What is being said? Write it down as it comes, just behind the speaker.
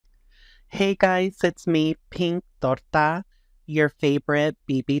Hey guys, it's me, Pink Torta, your favorite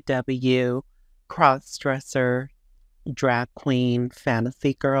BBW cross-dresser, drag queen,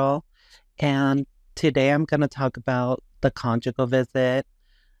 fantasy girl. And today I'm going to talk about the conjugal visit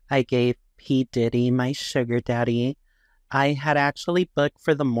I gave P. Diddy, my sugar daddy. I had actually booked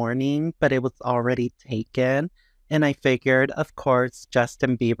for the morning, but it was already taken. And I figured, of course,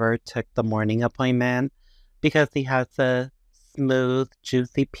 Justin Bieber took the morning appointment because he has a smooth,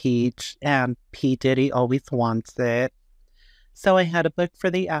 juicy peach, and P. Diddy always wants it. So I had to book for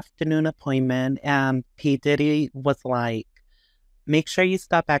the afternoon appointment, and P. Diddy was like, make sure you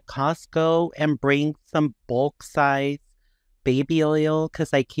stop at Costco and bring some bulk size baby oil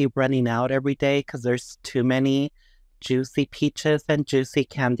because I keep running out every day because there's too many juicy peaches and juicy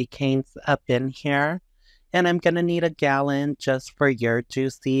candy canes up in here. And I'm gonna need a gallon just for your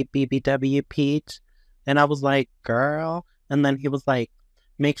juicy BBW peach. And I was like, girl. And then he was like,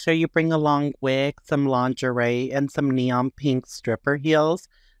 make sure you bring a long wig, some lingerie, and some neon pink stripper heels.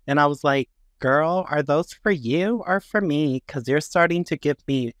 And I was like, girl, are those for you or for me? Because you're starting to give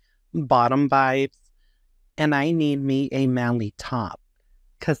me bottom vibes and I need me a manly top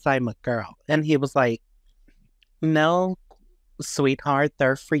because I'm a girl. And he was like, no, sweetheart,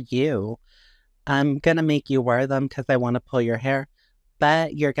 they're for you. I'm gonna make you wear them because I want to pull your hair,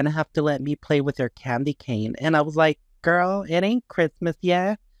 but you're gonna have to let me play with your candy cane. And I was like, girl, it ain't Christmas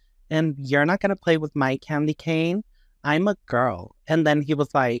yet, and you're not gonna play with my candy cane. I'm a girl. And then he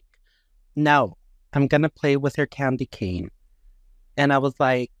was like, no, I'm gonna play with your candy cane. And I was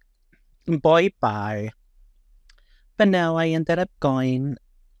like, boy, bye. But no, I ended up going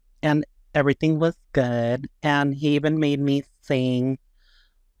and everything was good. And he even made me sing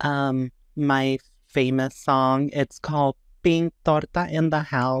my famous song. It's called Pink Torta in the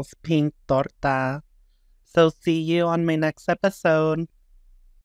House, Pink Torta. So see you on my next episode.